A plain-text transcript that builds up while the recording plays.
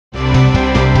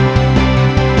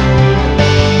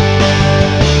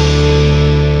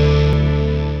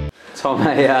Tom,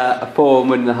 a 4-1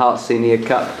 winning the Hearts Senior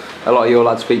Cup. A lot of your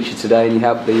lads featured today, and you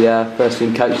helped the first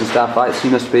team coach and staff out, so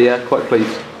you must be quite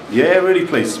pleased. Yeah, really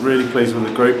pleased with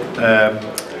the group.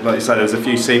 Like you said, there was a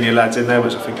few senior lads in there,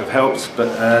 which I think have helped.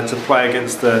 But to play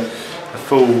against a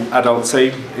full adult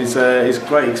team is a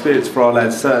great experience for our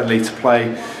lads. Certainly to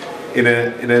play in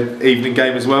an evening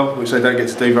game as well, which they don't get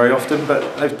to do very often.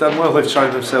 But they've done well. They've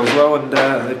shown themselves well, and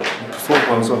they've performed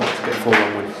well as well to get a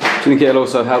 4-1 win. Do you think it'll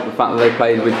also help the fact that they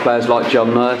played with players like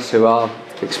John Nurse, who are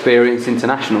experienced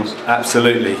internationals?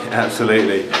 Absolutely. Playing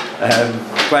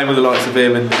with the likes of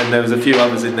him, and there was a few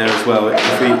others in there as well.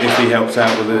 If he helps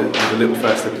out with the little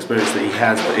first-time experience that he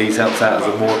has, but he's helped out as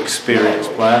a more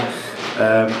experienced player.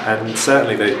 And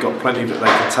certainly they've got plenty that they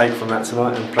can take from that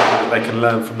tonight, and plenty that they can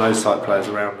learn from those type players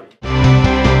around them.